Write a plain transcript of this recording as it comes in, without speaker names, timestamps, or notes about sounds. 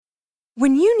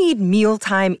When you need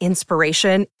mealtime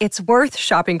inspiration, it's worth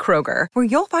shopping Kroger, where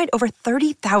you'll find over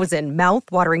 30,000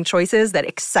 mouth-watering choices that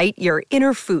excite your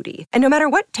inner foodie. And no matter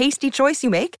what tasty choice you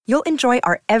make, you'll enjoy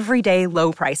our everyday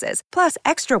low prices, plus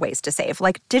extra ways to save,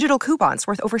 like digital coupons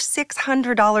worth over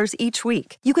 $600 each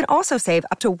week. You can also save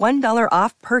up to $1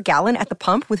 off per gallon at the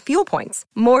pump with fuel points.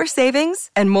 More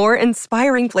savings and more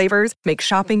inspiring flavors make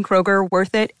shopping Kroger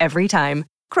worth it every time.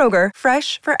 Kroger,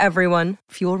 fresh for everyone.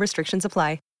 Fuel restrictions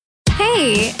apply.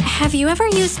 Hey, have you ever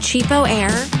used Cheapo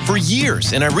Air? For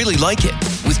years, and I really like it.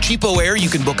 With Cheapo Air, you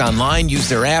can book online, use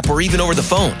their app, or even over the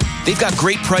phone. They've got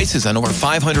great prices on over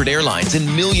 500 airlines and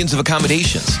millions of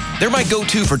accommodations. They're my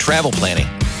go-to for travel planning.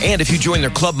 And if you join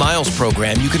their Club Miles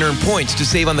program, you can earn points to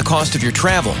save on the cost of your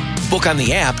travel. Book on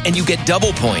the app, and you get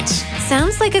double points.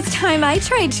 Sounds like it's time I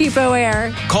tried Cheapo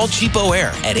Air. Call Cheapo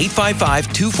Air at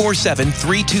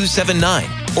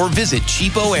 855-247-3279 or visit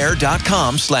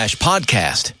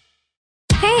cheapoair.com/podcast.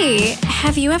 Hey,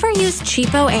 have you ever used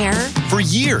Cheapo Air? For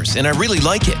years, and I really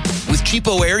like it. With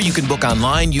Cheapo Air, you can book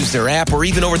online, use their app, or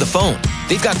even over the phone.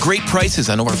 They've got great prices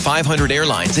on over 500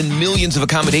 airlines and millions of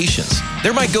accommodations.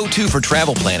 They're my go-to for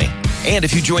travel planning. And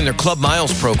if you join their Club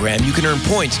Miles program, you can earn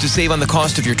points to save on the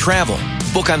cost of your travel.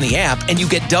 Book on the app, and you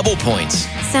get double points.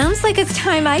 Sounds like it's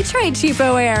time I tried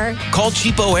Cheapo Air. Call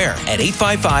Cheapo Air at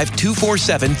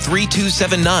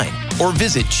 855-247-3279 or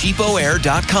visit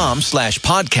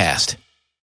cheapoair.com/podcast.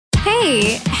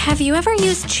 Hey, have you ever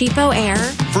used Cheapo Air?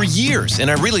 For years,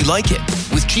 and I really like it.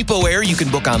 With Cheapo Air, you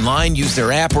can book online, use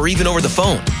their app, or even over the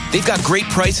phone. They've got great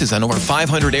prices on over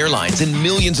 500 airlines and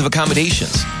millions of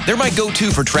accommodations. They're my go-to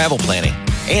for travel planning.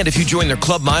 And if you join their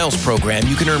Club Miles program,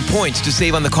 you can earn points to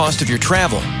save on the cost of your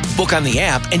travel. Book on the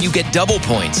app, and you get double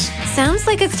points. Sounds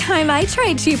like it's time I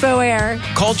tried Cheapo Air.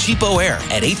 Call Cheapo Air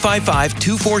at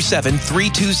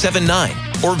 855-247-3279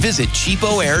 or visit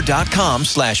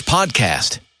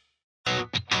cheapoair.com/podcast.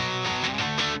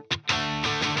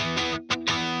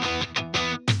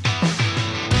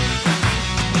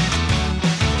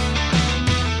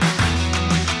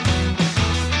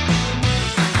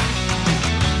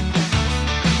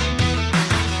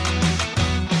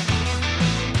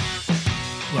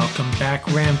 Welcome back,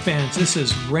 Ram fans. This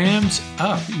is Rams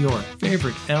Up, your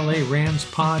favorite LA Rams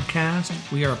podcast.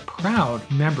 We are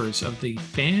proud members of the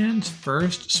Fans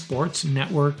First Sports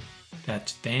Network.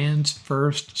 That's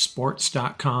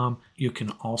fansfirstsports.com. You can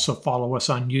also follow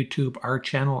us on YouTube. Our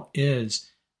channel is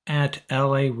at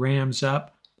LA Rams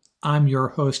Up. I'm your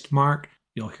host, Mark.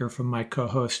 You'll hear from my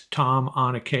co-host, Tom,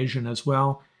 on occasion as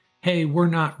well. Hey, we're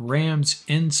not Rams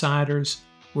insiders.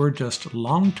 We're just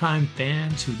longtime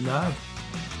fans who love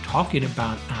talking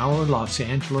about our Los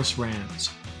Angeles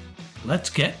Rams. Let's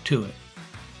get to it.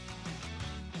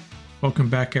 Welcome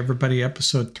back, everybody.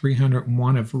 Episode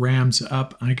 301 of Rams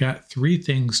Up. I got three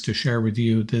things to share with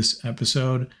you this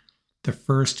episode. The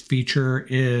first feature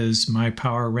is my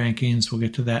power rankings. We'll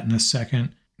get to that in a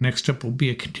second. Next up will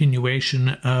be a continuation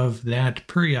of that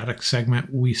periodic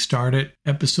segment we started.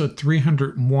 Episode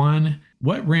 301,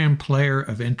 What Ram Player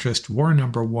of Interest wore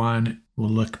number one? We'll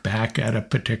look back at a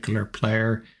particular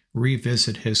player,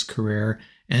 revisit his career,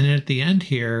 and at the end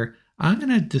here, I'm going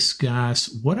to discuss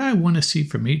what I want to see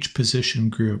from each position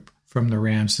group from the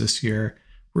Rams this year,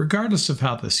 regardless of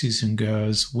how the season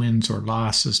goes, wins or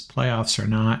losses, playoffs or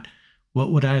not.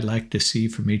 What would I like to see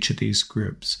from each of these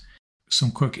groups? Some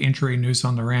quick injury news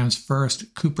on the Rams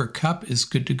first. Cooper Kupp is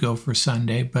good to go for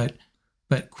Sunday, but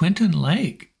Quentin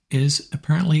Lake is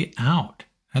apparently out.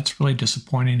 That's really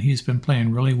disappointing. He's been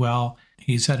playing really well.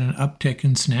 He's had an uptick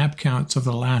in snap counts over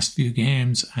the last few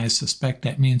games. I suspect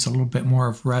that means a little bit more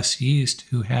of Russ Yeast,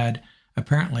 who had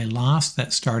apparently lost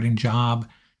that starting job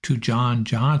to John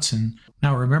Johnson.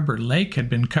 Now remember, Lake had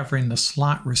been covering the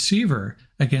slot receiver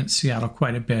against Seattle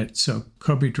quite a bit, so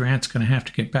Kobe Durant's going to have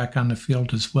to get back on the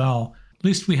field as well. At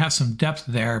least we have some depth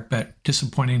there, but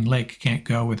disappointing Lake can't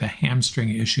go with a hamstring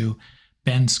issue.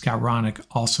 Ben Skowronek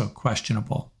also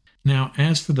questionable. Now,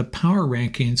 as for the power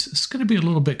rankings, it's going to be a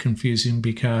little bit confusing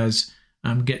because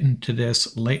I'm getting to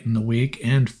this late in the week,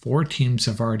 and 4 teams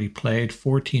have already played.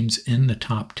 4 teams in the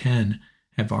top 10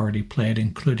 have already played,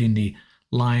 including the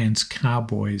Lions,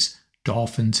 Cowboys,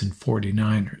 Dolphins, and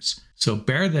 49ers. So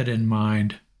bear that in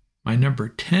mind. My number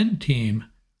 10 team,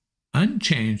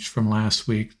 unchanged from last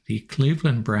week, the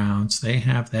Cleveland Browns. They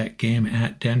have that game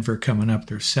at Denver coming up.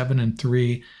 They're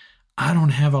 7-3. I don't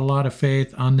have a lot of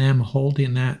faith on them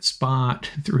holding that spot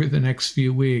through the next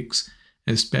few weeks,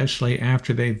 especially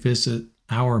after they visit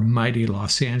our mighty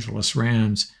Los Angeles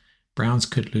Rams. Browns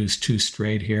could lose 2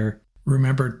 straight here.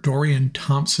 Remember, Dorian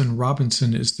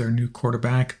Thompson-Robinson is their new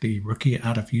quarterback, the rookie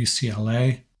out of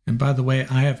UCLA. And by the way,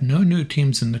 I have no new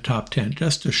teams in the top 10,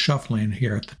 just a shuffling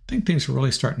here. I think things are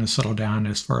really starting to settle down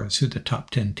as far as who the top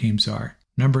 10 teams are.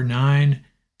 Number 9,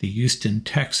 the Houston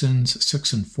Texans,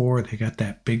 6-4. They got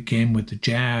that big game with the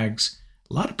Jags.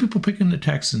 A lot of people picking the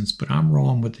Texans, but I'm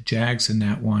rolling with the Jags in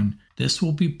that one. This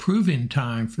will be proving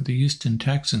time for the Houston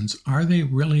Texans. Are they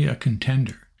really a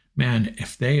contender? Man,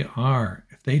 if they are,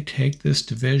 if they take this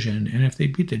division, and if they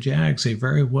beat the Jags, they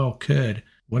very well could.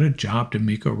 What a job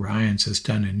DeMeco Ryans has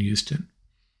done in Houston.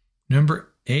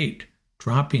 Number 8,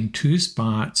 dropping 2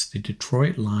 spots, the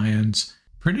Detroit Lions.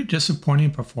 Pretty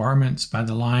disappointing performance by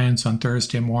the Lions on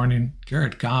Thursday morning.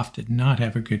 Jared Goff did not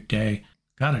have a good day.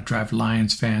 Gotta drive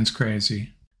Lions fans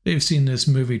crazy. They've seen this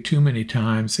movie too many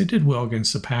times. They did well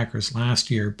against the Packers last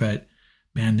year, but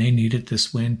man, they needed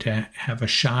this win to have a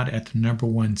shot at the number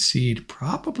 1 seed.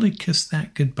 Probably kiss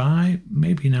that goodbye,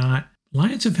 maybe not.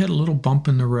 Lions have hit a little bump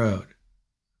in the road.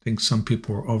 I think some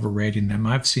people are overrating them.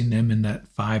 I've seen them in that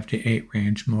 5 to 8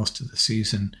 range most of the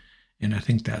season, and I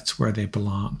think that's where they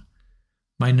belong.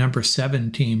 My number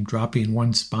 7 team dropping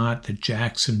 1 spot, the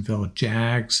Jacksonville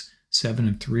Jags,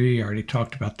 7-3. I already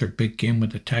talked about their big game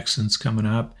with the Texans coming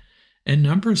up. And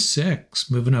number 6,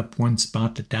 moving up 1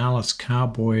 spot, the Dallas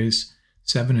Cowboys,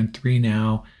 7-3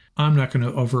 now. I'm not going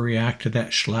to overreact to that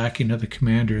shellacking of the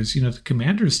Commanders. You know, the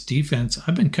Commanders' defense,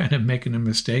 I've been kind of making a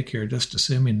mistake here, just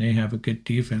assuming they have a good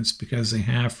defense because they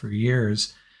have for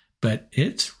years. But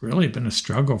it's really been a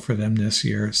struggle for them this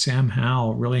year. Sam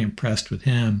Howell, really impressed with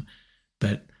him.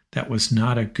 But that was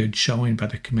not a good showing by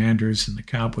the Commanders, and the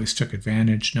Cowboys took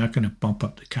advantage. Not going to bump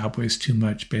up the Cowboys too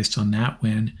much based on that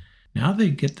win. Now they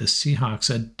get the Seahawks,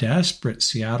 a desperate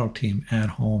Seattle team,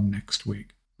 at home next week.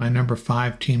 My number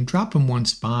 5 team dropping 1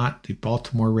 spot, the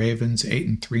Baltimore Ravens,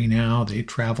 8-3 now. They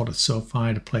travel to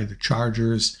SoFi to play the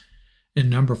Chargers. In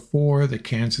number 4, the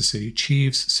Kansas City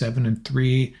Chiefs,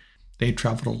 7-3. They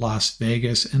travel to Las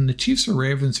Vegas. And the Chiefs or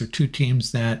Ravens are 2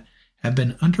 teams that have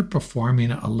been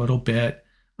underperforming a little bit.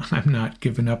 I'm not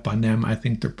giving up on them. I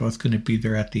think they're both going to be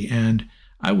there at the end.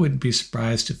 I wouldn't be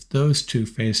surprised if those 2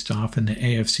 faced off in the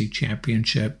AFC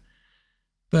Championship.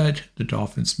 But the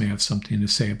Dolphins may have something to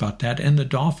say about that. And the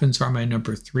Dolphins are my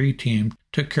number 3 team.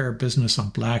 Took care of business on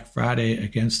Black Friday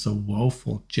against the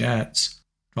woeful Jets.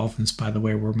 Dolphins, by the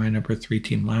way, were my number 3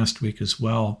 team last week as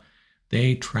well.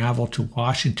 They travel to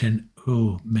Washington.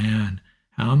 Oh, man.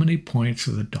 How many points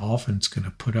are the Dolphins going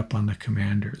to put up on the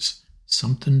Commanders?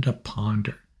 Something to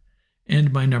ponder.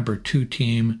 And my number 2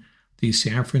 team, the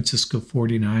San Francisco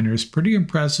 49ers. Pretty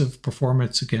impressive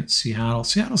performance against Seattle.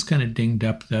 Seattle's kind of dinged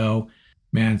up, though.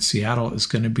 Man, Seattle is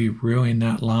going to be ruining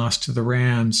that loss to the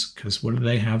Rams, because what do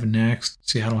they have next?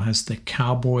 Seattle has the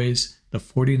Cowboys, the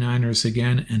 49ers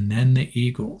again, and then the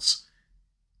Eagles.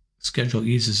 Schedule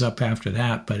eases up after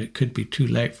that, but it could be too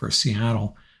late for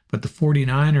Seattle. But the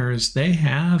 49ers, they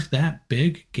have that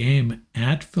big game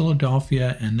at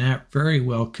Philadelphia, and that very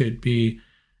well could be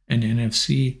an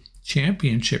NFC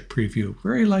Championship preview.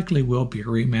 Very likely will be a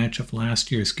rematch of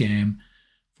last year's game.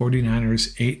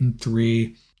 49ers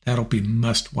 8-3. That'll be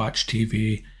must-watch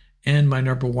TV. And my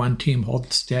number 1 team holding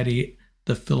steady,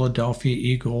 the Philadelphia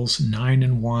Eagles,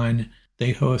 9-1.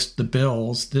 They host the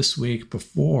Bills this week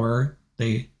before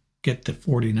they get the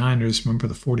 49ers. Remember,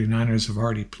 the 49ers have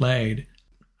already played.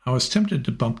 I was tempted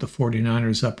to bump the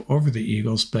 49ers up over the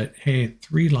Eagles, but hey,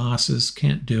 3 losses,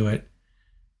 can't do it.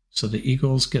 So the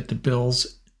Eagles get the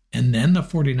Bills, and then the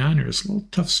 49ers. A little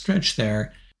tough stretch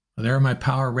there. Well, there are my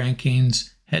power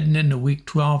rankings. Heading into Week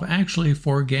 12, actually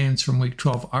 4 games from Week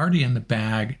 12 already in the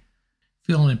bag.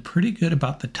 Feeling pretty good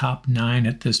about the top 9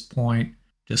 at this point.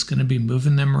 Just going to be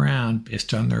moving them around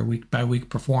based on their week-by-week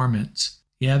performance.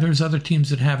 Yeah, there's other teams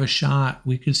that have a shot.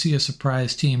 We could see a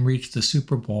surprise team reach the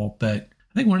Super Bowl, but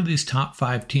I think one of these top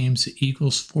 5 teams, the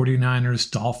Eagles, 49ers,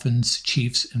 Dolphins,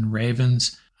 Chiefs, and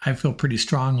Ravens, I feel pretty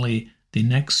strongly the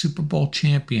next Super Bowl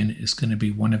champion is going to be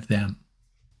one of them.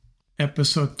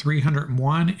 Episode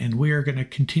 301, and we are going to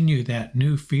continue that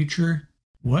new feature.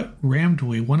 What Ram do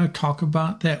we want to talk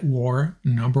about that wore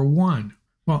number 1?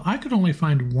 Well, I could only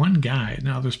find one guy.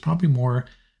 Now, there's probably more,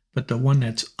 but the one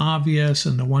that's obvious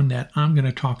and the one that I'm going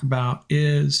to talk about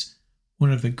is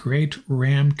one of the great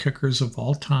Ram kickers of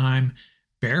all time,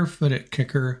 barefooted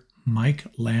kicker Mike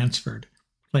Lansford.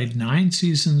 Played 9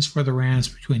 seasons for the Rams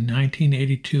between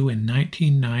 1982 and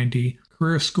 1990.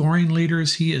 Career scoring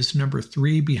leaders, he is number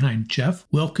 3 behind Jeff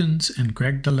Wilkins and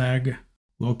Greg DeLeg.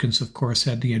 Wilkins, of course,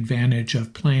 had the advantage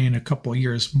of playing a couple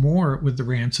years more with the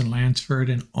Rams and Lansford,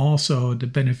 and also the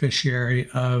beneficiary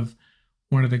of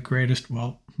one of the greatest,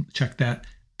 well, check that,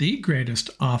 the greatest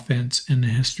offense in the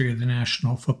history of the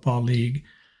National Football League.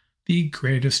 the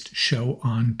greatest show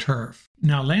on turf.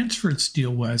 Now, Lansford's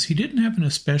deal was he didn't have an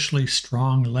especially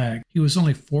strong leg. He was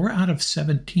only 4 out of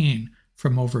 17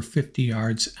 from over 50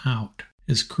 yards out.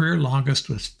 His career longest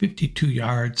was 52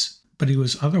 yards, but he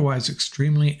was otherwise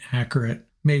extremely accurate,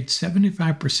 made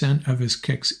 75% of his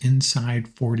kicks inside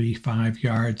 45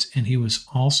 yards, and he was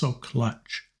also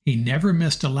clutch. He never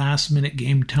missed a last-minute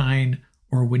game-tying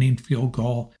or winning field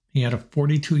goal. He had a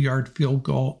 42-yard field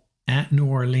goal at New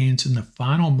Orleans in the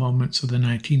final moments of the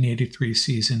 1983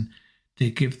 season to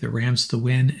give the Rams the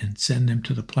win and send them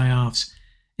to the playoffs.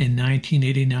 In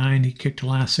 1989, he kicked a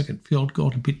last-second field goal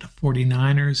to beat the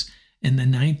 49ers. In the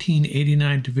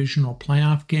 1989 divisional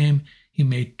playoff game, he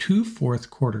made 2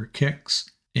 fourth-quarter kicks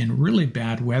in really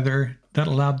bad weather. That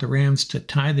allowed the Rams to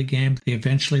tie the game. They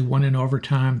eventually won in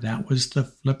overtime. That was the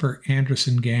Flipper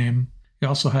Anderson game. He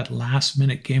also had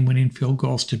last-minute game-winning field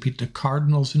goals to beat the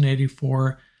Cardinals in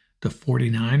 84, the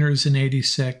 49ers in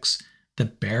 86, the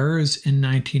Bears in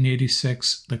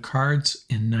 1986, the Cards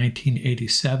in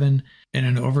 1987, and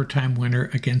an overtime winner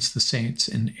against the Saints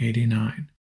in 89.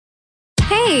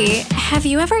 Hey, have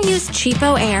you ever used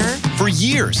Cheapo Air? For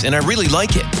years, and I really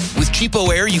like it. With Cheapo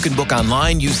Air, you can book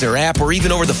online, use their app, or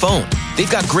even over the phone.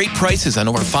 They've got great prices on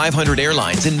over 500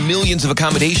 airlines and millions of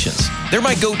accommodations. They're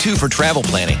my go-to for travel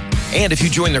planning. And if you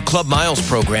join their Club Miles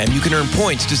program, you can earn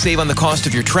points to save on the cost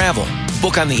of your travel.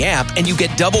 Book on the app, and you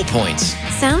get double points.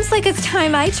 Sounds like it's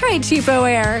time I tried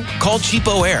Cheapo Air. Call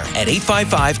Cheapo Air at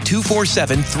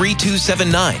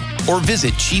 855-247-3279 or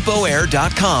visit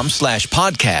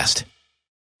cheapoair.com/podcast.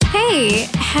 Hey,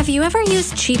 have you ever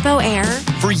used Cheapo Air?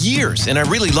 For years, and I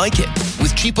really like it.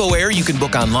 With Cheapo Air, you can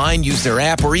book online, use their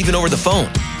app, or even over the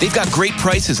phone. They've got great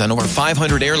prices on over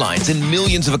 500 airlines and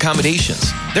millions of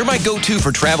accommodations. They're my go-to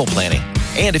for travel planning.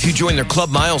 And if you join their Club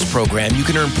Miles program, you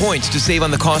can earn points to save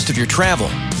on the cost of your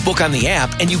travel. Book on the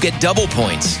app, and you get double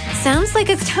points. Sounds like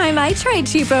it's time I tried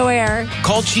Cheapo Air.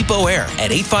 Call Cheapo Air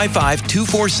at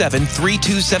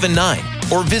 855-247-3279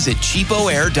 or visit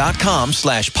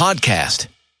cheapoair.com/podcast.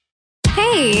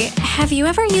 Hey, have you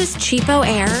ever used Cheapo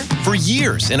Air? For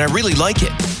years, and I really like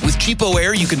it. With Cheapo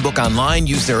Air, you can book online,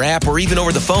 use their app, or even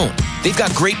over the phone. They've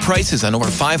got great prices on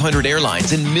over 500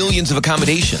 airlines and millions of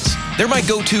accommodations. They're my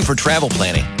go-to for travel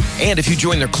planning. And if you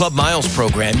join their Club Miles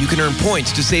program, you can earn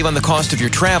points to save on the cost of your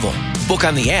travel. Book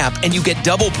on the app, and you get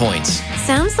double points.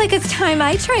 Sounds like it's time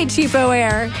I tried Cheapo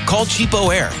Air. Call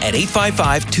Cheapo Air at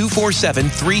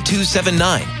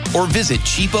 855-247-3279 or visit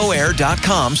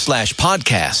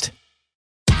cheapoair.com/podcast.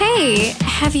 Hey,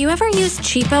 have you ever used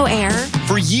Cheapo Air?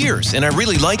 For years, and I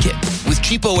really like it. With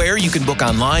Cheapo Air, you can book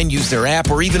online, use their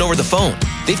app, or even over the phone.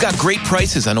 They've got great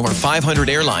prices on over 500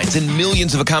 airlines and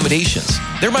millions of accommodations.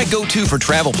 They're my go-to for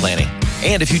travel planning.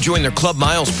 And if you join their Club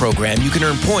Miles program, you can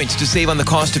earn points to save on the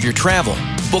cost of your travel.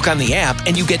 Book on the app,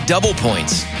 and you get double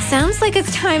points. Sounds like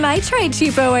it's time I tried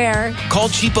Cheapo Air. Call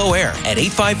Cheapo Air at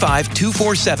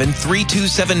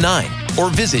 855-247-3279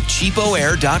 or visit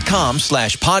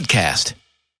cheapoair.com/podcast.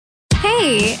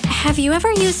 Hey, have you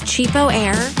ever used Cheapo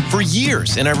Air? For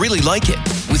years, and I really like it.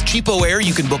 With Cheapo Air,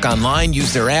 you can book online,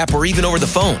 use their app, or even over the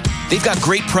phone. They've got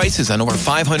great prices on over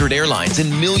 500 airlines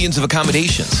and millions of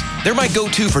accommodations. They're my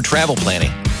go-to for travel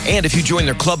planning. And if you join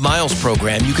their Club Miles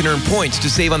program, you can earn points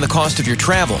to save on the cost of your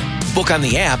travel. Book on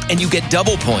the app, and you get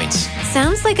double points.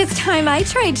 Sounds like it's time I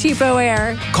tried Cheapo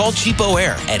Air. Call Cheapo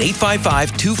Air at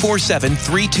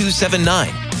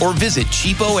 855-247-3279 or visit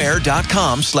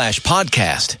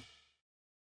cheapoair.com/podcast.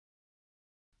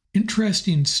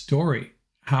 Interesting story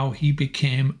how he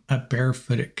became a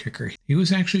barefooted kicker. He was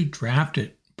actually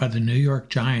drafted by the New York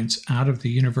Giants out of the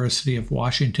University of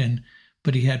Washington,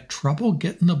 but he had trouble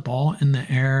getting the ball in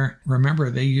the air. Remember,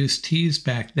 they used tees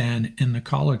back then in the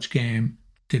college game.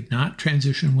 Did not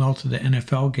transition well to the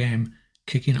NFL game,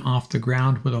 kicking off the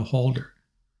ground with a holder.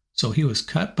 So he was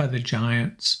cut by the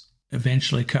Giants,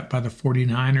 eventually cut by the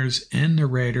 49ers and the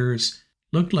Raiders.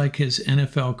 Looked like his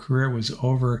NFL career was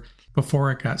over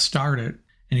before it got started,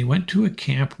 and he went to a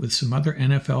camp with some other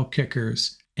NFL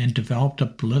kickers and developed a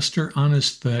blister on his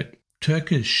foot, took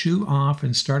his shoe off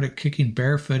and started kicking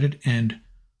barefooted, and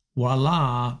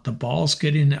voila, the ball's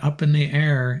getting up in the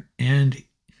air, and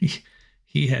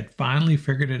he had finally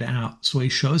figured it out. So he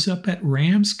shows up at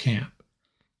Rams camp,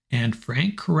 and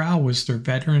Frank Corral was their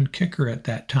veteran kicker at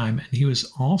that time, and he was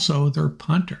also their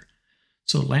punter.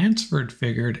 So Lansford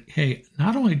figured, hey,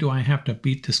 not only do I have to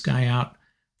beat this guy out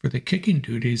for the kicking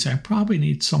duties, I probably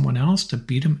need someone else to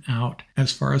beat him out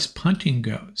as far as punting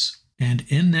goes. And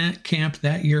in that camp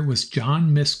that year was John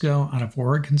Misko out of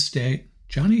Oregon State,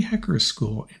 Johnny Hecker's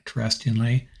school,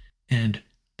 interestingly, and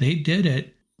they did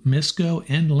it. Misko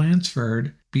and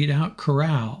Lansford beat out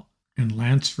Corral. and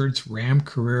Lansford's Ram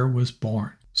career was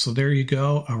born. So there you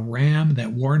go, a Ram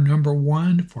that wore number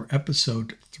 1 for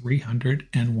episode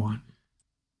 301.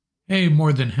 Hey,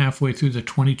 more than halfway through the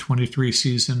 2023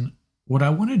 season, what I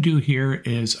want to do here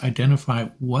is identify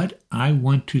what I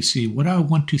want to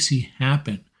see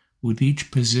happen with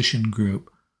each position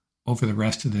group over the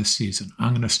rest of this season. I'm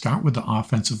going to start with the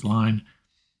offensive line.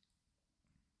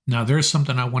 Now, there's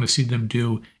something I want to see them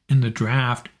do in the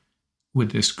draft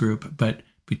with this group, but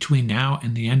between now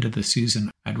and the end of the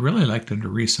season, I'd really like them to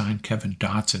re-sign Kevin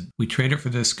Dotson. We traded for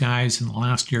this guy in the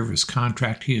last year of his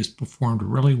contract. He has performed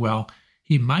really well.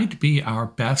 He might be our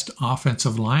best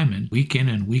offensive lineman week in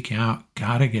and week out.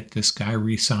 Got to get this guy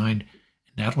re-signed,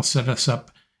 and that'll set us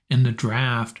up in the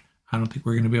draft. I don't think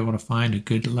we're going to be able to find a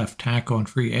good left tackle in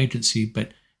free agency,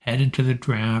 but head into the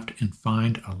draft and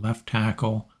find a left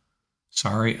tackle.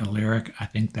 Sorry, Alaric, I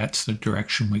think that's the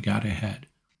direction we got to head.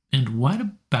 And what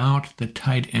about the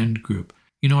tight end group?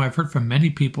 You know, I've heard from many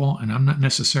people, and I'm not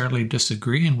necessarily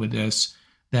disagreeing with this,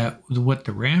 that what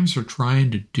the Rams are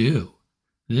trying to do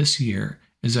this year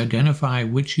is identify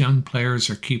which young players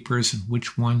are keepers and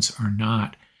which ones are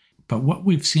not. But what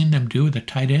we've seen them do with the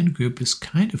tight end group is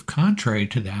kind of contrary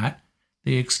to that.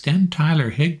 They extend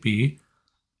Tyler Higbee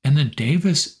and then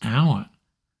Davis Allen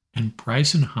and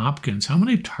Bryson Hopkins. How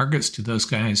many targets do those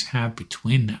guys have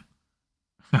between them?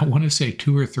 I want to say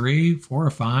 2 or 3, 4 or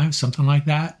 5, something like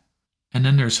that. And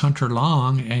then there's Hunter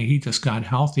Long, and he just got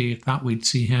healthy. I thought we'd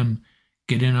see him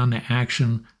get in on the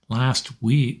action last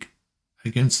week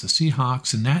against the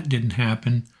Seahawks, and that didn't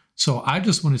happen. So I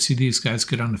just want to see these guys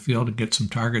get on the field and get some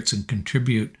targets and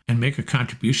contribute and make a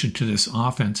contribution to this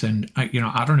offense. And, I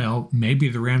don't know, maybe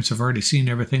the Rams have already seen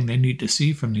everything they need to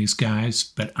see from these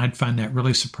guys, but I'd find that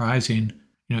really surprising.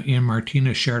 Ian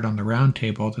Martinez shared on the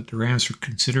roundtable that the Rams were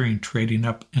considering trading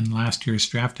up in last year's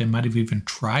draft. They might have even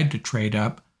tried to trade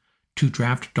up to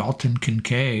draft Dalton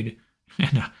Kincaid.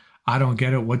 And I don't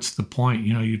get it. What's the point?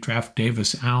 You draft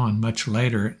Davis Allen much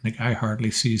later, and the guy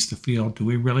hardly sees the field. Do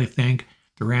we really think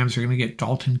the Rams are going to get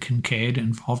Dalton Kincaid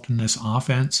involved in this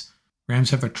offense?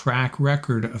 Rams have a track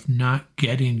record of not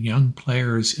getting young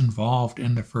players involved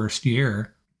in the first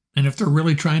year. And if they're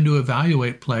really trying to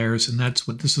evaluate players, and that's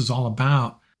what this is all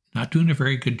about, not doing a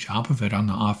very good job of it on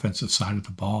the offensive side of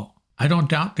the ball. I don't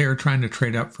doubt they're trying to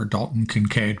trade up for Dalton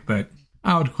Kincaid, but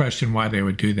I would question why they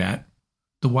would do that.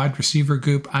 The wide receiver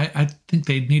group, I think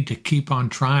they need to keep on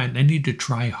trying. They need to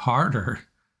try harder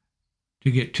to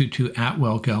get Tutu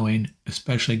Atwell going,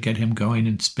 especially get him going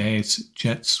in space,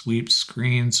 jet sweeps,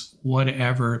 screens,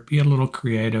 whatever. Be a little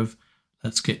creative.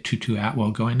 Let's get Tutu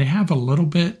Atwell going. They have a little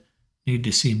bit. Need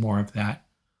to see more of that.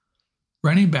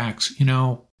 Running backs,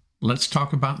 let's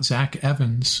talk about Zach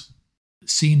Evans.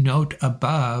 See note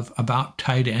above about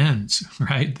tight ends,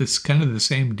 right? This is kind of the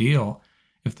same deal.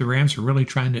 If the Rams are really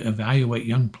trying to evaluate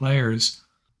young players,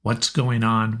 what's going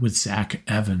on with Zach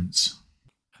Evans?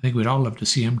 I think we'd all love to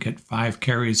see him get 5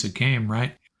 carries a game,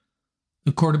 right?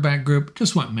 The quarterback group,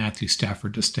 just want Matthew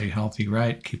Stafford to stay healthy,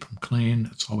 right? Keep him clean.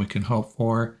 That's all we can hope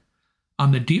for.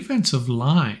 On the defensive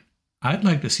line, I'd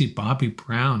like to see Bobby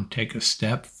Brown take a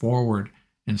step forward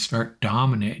and start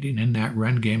dominating in that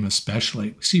run game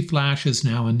especially. We see flashes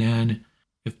now and then.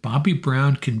 If Bobby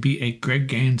Brown can be a Greg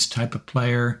Gaines type of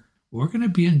player, we're going to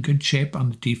be in good shape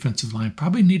on the defensive line.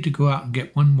 Probably need to go out and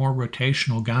get one more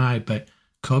rotational guy, but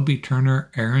Kobe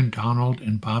Turner, Aaron Donald,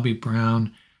 and Bobby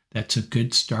Brown, that's a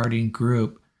good starting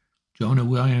group. Jonah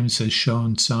Williams has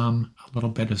shown a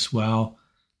little bit as well,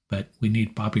 but we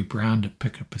need Bobby Brown to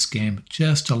pick up his game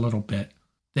just a little bit.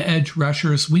 The edge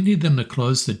rushers, we need them to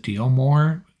close the deal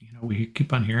more. We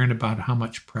keep on hearing about how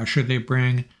much pressure they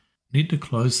bring. Need to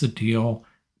close the deal,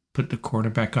 put the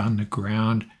quarterback on the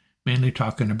ground, mainly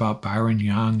talking about Byron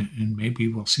Young, and maybe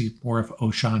we'll see more of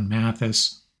O'Shawn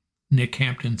Mathis. Nick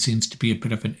Hampton seems to be a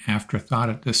bit of an afterthought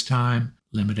at this time,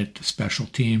 limited to special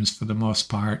teams for the most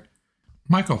part.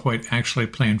 Michael Hoyt actually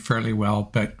playing fairly well,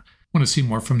 but want to see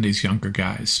more from these younger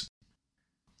guys.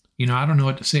 I don't know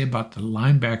what to say about the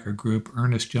linebacker group.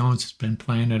 Ernest Jones has been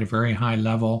playing at a very high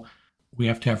level. We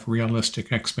have to have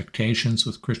realistic expectations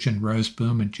with Christian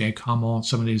Roseboom and Jake Hummel and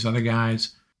some of these other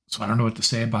guys. So I don't know what to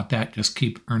say about that. Just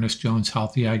keep Ernest Jones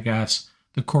healthy, I guess.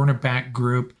 The cornerback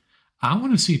group, I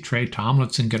want to see Trey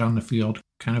Tomlinson get on the field.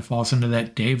 Kind of falls into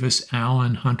that Davis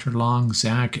Allen, Hunter Long,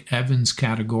 Zach Evans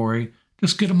category.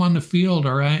 Just get him on the field,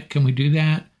 all right? Can we do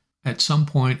that? At some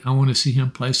point, I want to see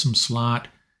him play some slot.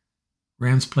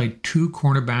 Rams played 2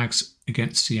 cornerbacks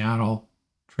against Seattle.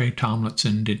 Trey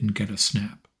Tomlinson didn't get a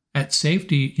snap. At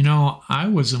safety, I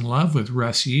was in love with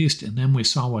Russ Yeast, and then we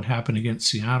saw what happened against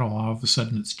Seattle. All of a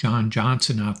sudden, it's John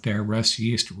Johnson out there. Russ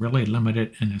Yeast really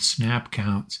limited in his snap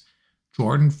counts.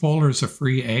 Jordan Fuller's a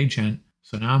free agent,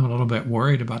 so now I'm a little bit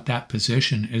worried about that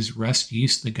position. Is Russ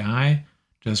Yeast the guy?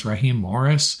 Does Raheem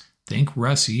Morris think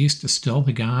Russ Yeast is still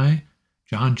the guy?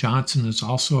 John Johnson is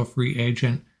also a free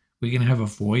agent. We're going to have a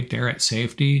void there at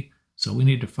safety, so we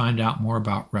need to find out more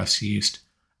about Russ Yeast.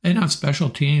 And on special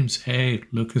teams, hey,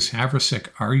 Lucas Havrisik,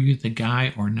 are you the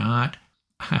guy or not?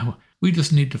 We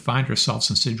just need to find ourselves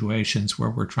in situations where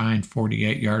we're trying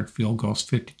 48-yard field goals,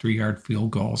 53-yard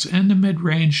field goals, and the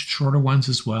mid-range shorter ones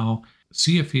as well.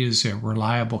 See if he is a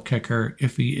reliable kicker.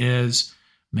 If he is,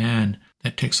 man,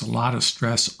 that takes a lot of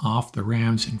stress off the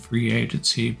Rams in free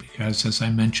agency because, as I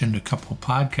mentioned a couple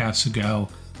podcasts ago,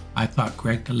 I thought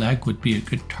Greg the Leg would be a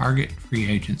good target in free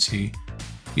agency.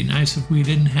 It'd be nice if we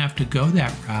didn't have to go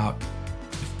that route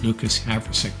if Lucas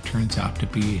Havrisik turns out to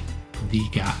be the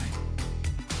guy.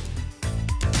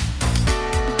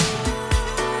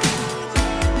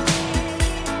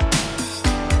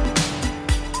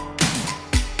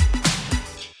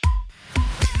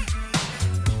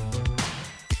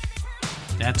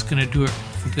 That's going to do it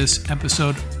for this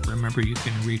episode. Remember, you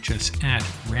can reach us at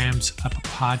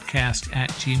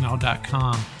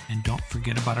ramsuppodcast@gmail.com. And don't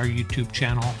forget about our YouTube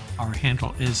channel. Our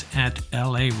handle is at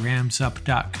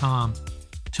laramsup.com.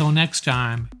 Till next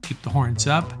time, keep the horns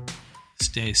up,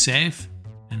 stay safe,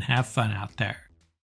 and have fun out there.